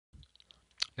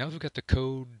Now we've got the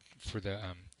code for the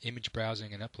image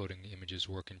browsing and uploading images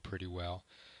working pretty well.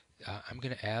 I'm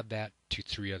going to add that to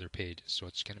 3 other pages, so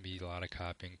it's going to be a lot of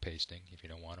copying, pasting. If you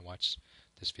don't want to watch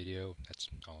this video, that's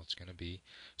all it's going to be.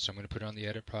 So I'm going to put it on the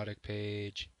edit product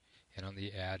page and on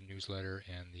the add newsletter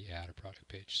and the add a product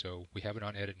page. So we have it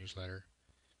on edit newsletter.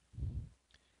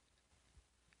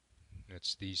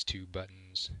 It's these 2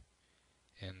 buttons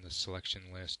and the selection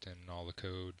list and all the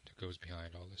code that goes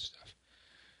behind all this stuff.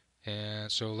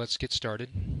 And so let's get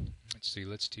started. Let's see,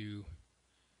 let's do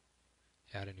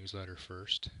add a newsletter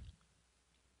first.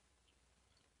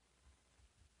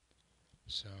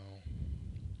 So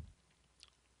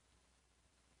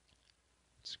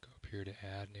let's go up here to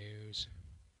add news.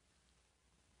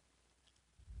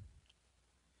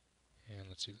 And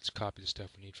let's see, let's copy the stuff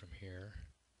we need from here.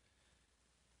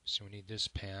 So we need this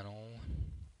panel.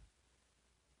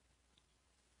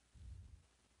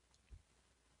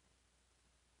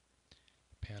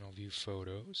 Panel view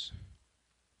photos.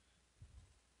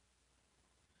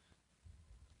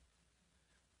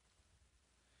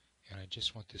 And I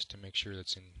just want this to make sure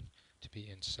that's to be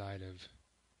inside of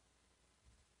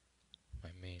my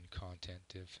main content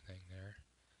div thing there.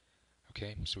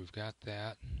 Okay, so we've got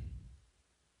that.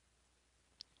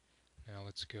 Now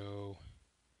let's go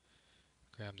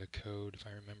grab the code. If I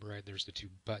remember right, there's the 2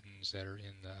 buttons that are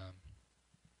in the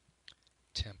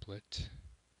template.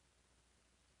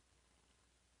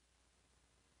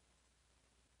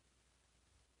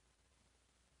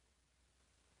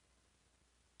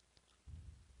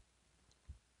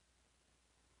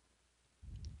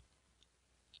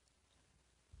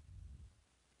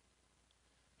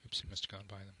 Oops, it must have gone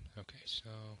by them. Okay, so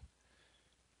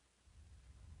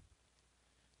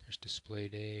there's display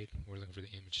date. We're looking for the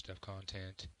image stuff,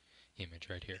 content, image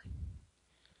right here.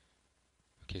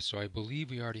 Okay, so I believe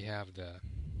we already have the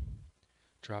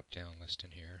drop-down list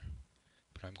in here,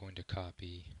 but I'm going to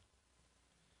copy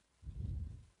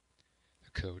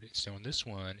the code. So in this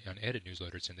one, on edit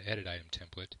newsletter, it's in the edit item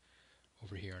template.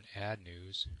 Over here on add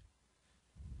news,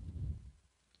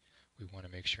 we want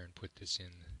to make sure and put this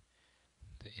in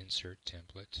the insert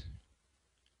template.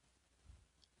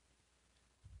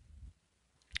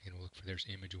 And we'll look for, there's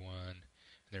image 1, and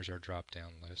there's our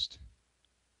drop-down list.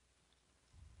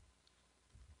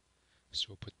 So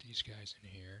we'll put these guys in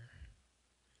here.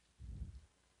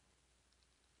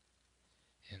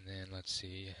 And then let's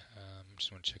see,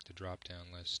 just want to check the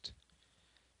drop-down list.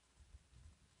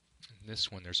 In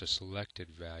this one, there's a selected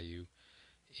value.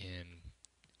 In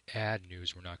add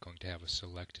news, we're not going to have a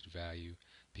selected value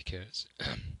because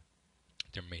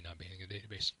there may not be any in the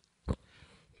database.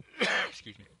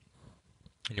 Excuse me.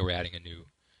 And we're adding a new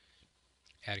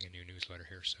newsletter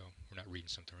here, so we're not reading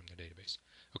something from the database.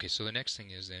 Okay, so the next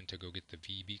thing is then to go get the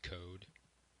VB code.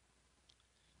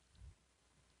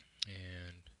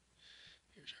 And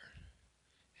here's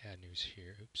our add news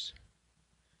here. Oops.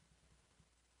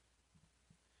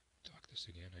 Dock this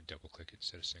again. I double click it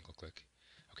instead of single click.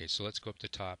 Okay, so let's go up the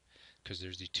top because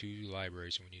there's the 2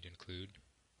 libraries we need to include.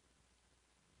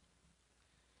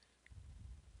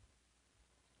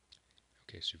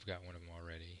 Okay, so we've got one of them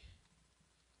already.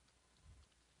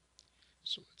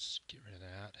 So let's get rid of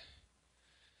that.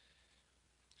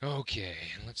 Okay,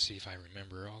 and let's see if I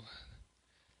remember all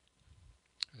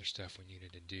the other stuff we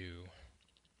needed to do.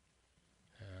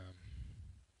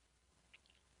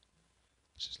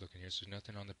 Let's just look in here. So there's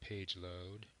nothing on the page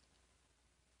load.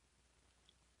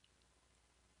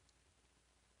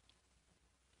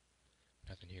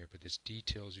 Nothing here, but this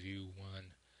details view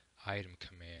 1 item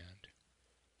command.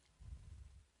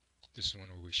 This is one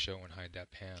where we show and hide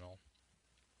that panel.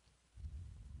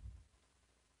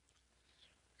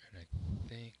 And I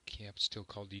think, yeah, it's still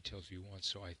called details view 1,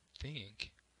 so I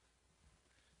think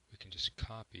we can just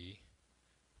copy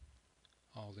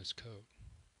all this code.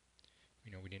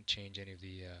 You know, we didn't change any of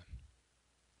the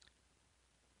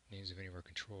names of any of our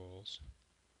controls.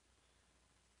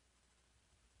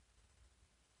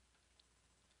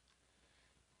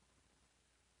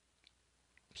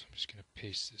 So I'm just going to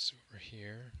paste this over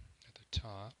here at the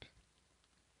top.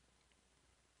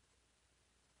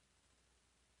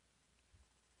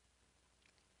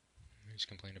 He's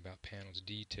complaining about panels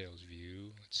details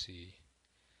view. Let's see.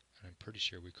 And I'm pretty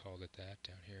sure we called it that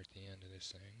down here at the end of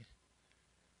this thing.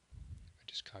 I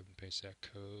just copy and paste that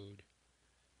code.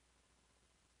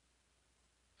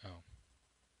 Oh.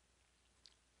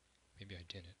 Maybe I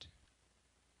didn't.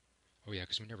 Oh yeah,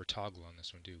 because we never toggle on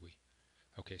this one, do we?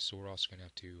 Okay, so we're also going to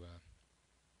have to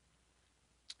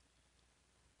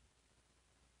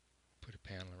put a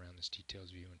panel around this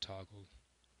details view and toggle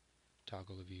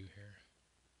the view here.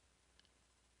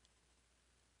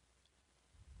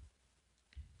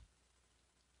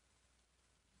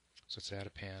 So let's add a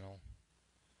panel.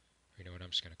 You know what, I'm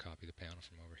just going to copy the panel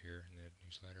from over here in the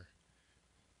newsletter.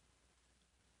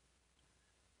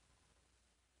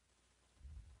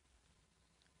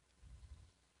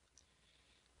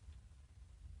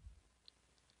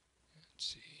 Let's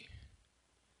see.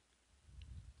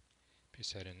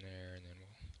 Paste that in there, and then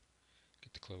we'll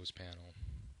get the close panel.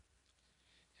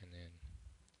 And then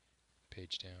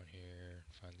page down here,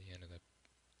 find the end of the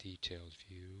detailed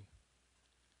view.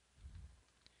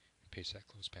 Paste that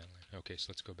close panel in. Okay, so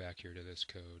let's go back here to this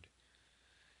code.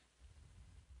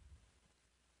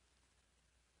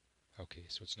 Okay,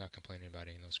 so it's not complaining about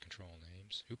any of those control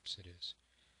names. Oops, it is.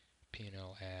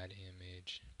 P&L add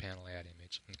image, panel add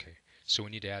image. Okay, so we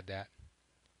need to add that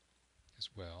as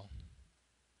well.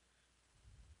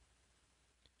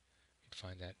 You'd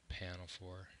find that panel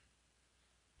for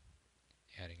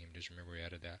adding images. Remember, we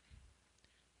added that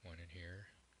one in here.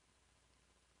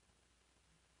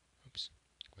 Oops,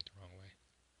 went the wrong way.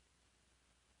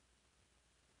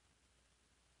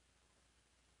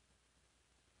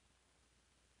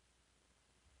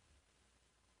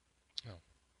 Oh,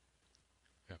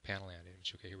 no, panel add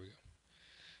image. Okay, here we go.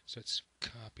 So let's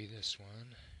copy this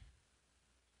one.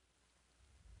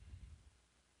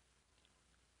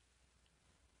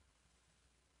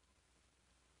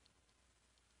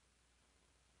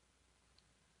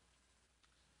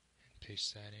 And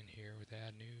paste that in here with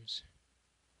add news.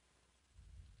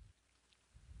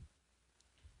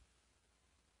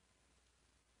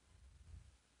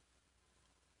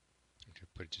 I'm going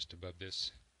to put it just above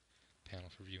this panel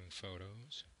for viewing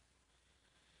photos.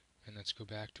 And let's go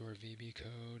back to our VB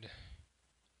code.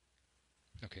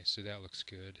 Okay, so that looks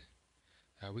good.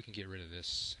 We can get rid of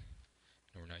this.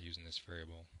 No, we're not using this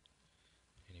variable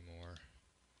anymore.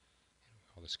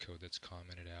 All this code that's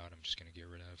commented out, I'm just going to get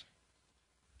rid of.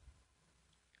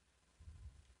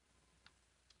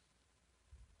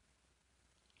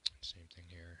 Same thing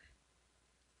here.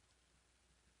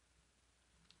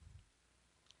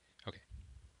 Okay.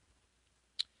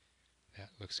 That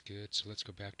looks good. So let's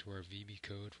go back to our VB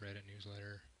code for edit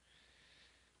newsletter.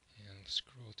 And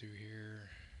scroll through here.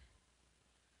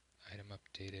 Item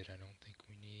updated, I don't think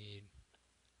we need.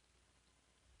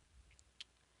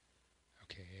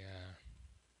 Okay,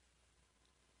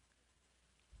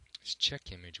 this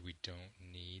check image we don't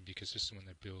need because this is the one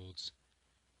that builds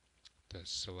the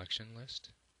selection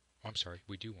list. Oh, I'm sorry,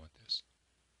 we do want this.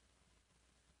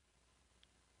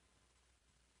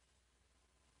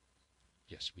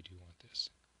 Yes, we do want this.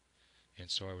 And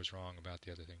so I was wrong about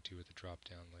the other thing too with the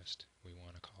drop-down list. We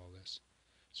want to call this.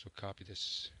 So copy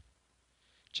this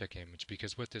check image,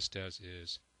 because what this does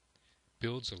is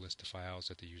builds a list of files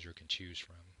that the user can choose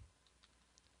from.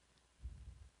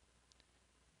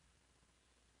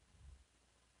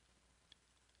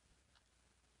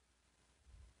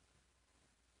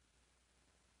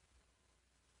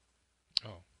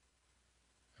 Oh,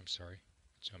 I'm sorry.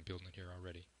 So I'm building it here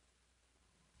already.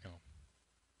 No.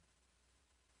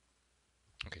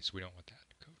 Okay, so we don't want that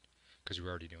code because we're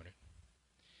already doing it.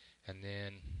 And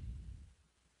then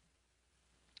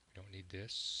we don't need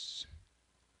this.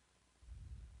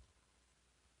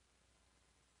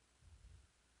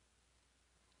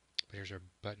 But here's our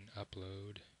button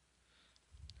upload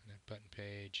on that button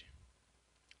page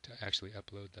to actually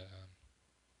upload the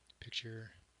picture.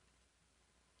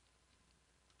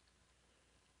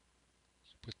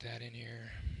 So put that in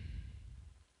here.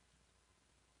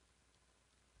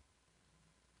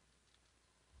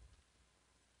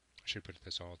 I should put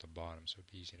this all at the bottom so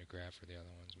it'd be easy to grab for the other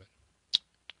ones, but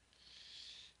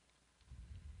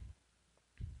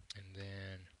and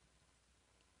then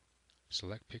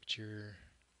select picture.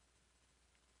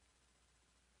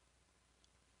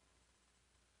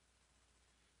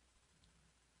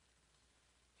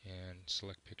 And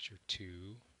select picture 2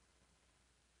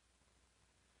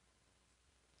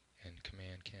 and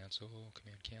command cancel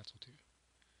 2.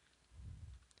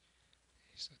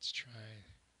 So let's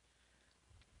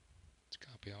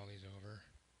copy all these over.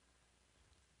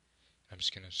 I'm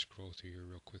just going to scroll through here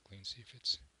real quickly and see if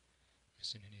it's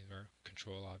missing any of our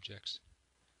control objects.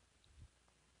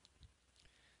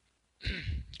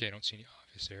 Okay, I don't see any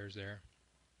obvious errors there.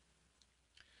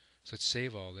 So let's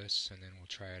save all this and then we'll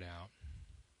try it out.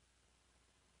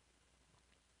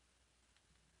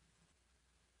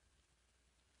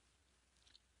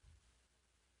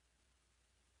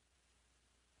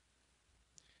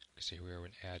 So here we are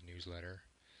in add newsletter,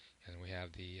 and we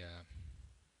have the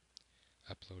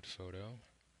upload photo,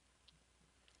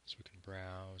 so we can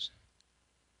browse.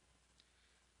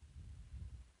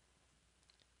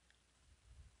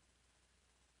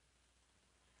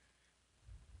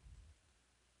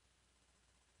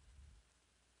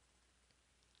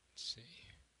 let's see.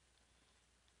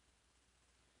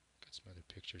 Got some other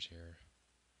pictures here.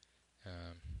 I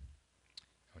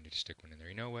need to stick one in there.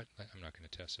 You know what? I'm not going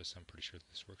to test this. I'm pretty sure that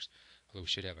this works. Although we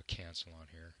should have a cancel on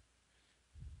here.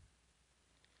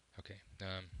 Okay.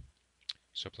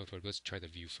 So upload photo. Let's try the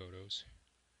view photos.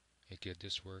 Okay, good.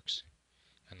 This works.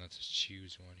 And let's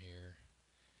choose one here.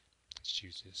 Let's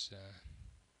choose this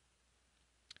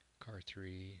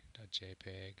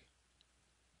car3.jpg.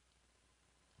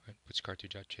 Puts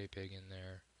car3.jpg in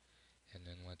there. And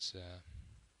then let's we'll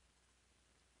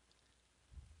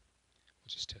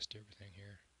just test everything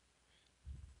here.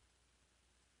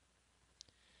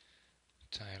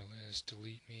 Title is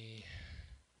delete me.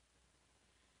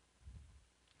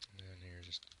 And then here's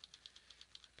just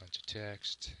a bunch of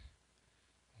text.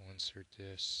 We'll insert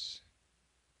this.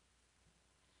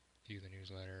 View the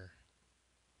newsletter.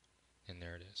 And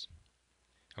there it is.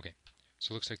 Okay,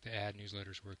 so it looks like the add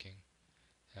newsletter is working.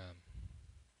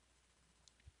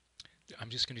 I'm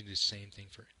just going to do the same thing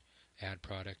for add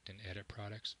product and edit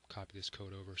products. Copy this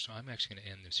code over. So I'm actually going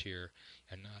to end this here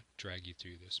and not drag you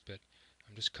through this, but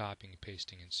I'm just copying and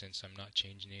pasting, and since I'm not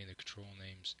changing any of the control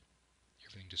names,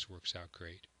 everything just works out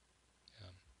great.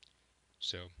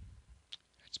 So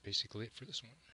that's basically it for this one.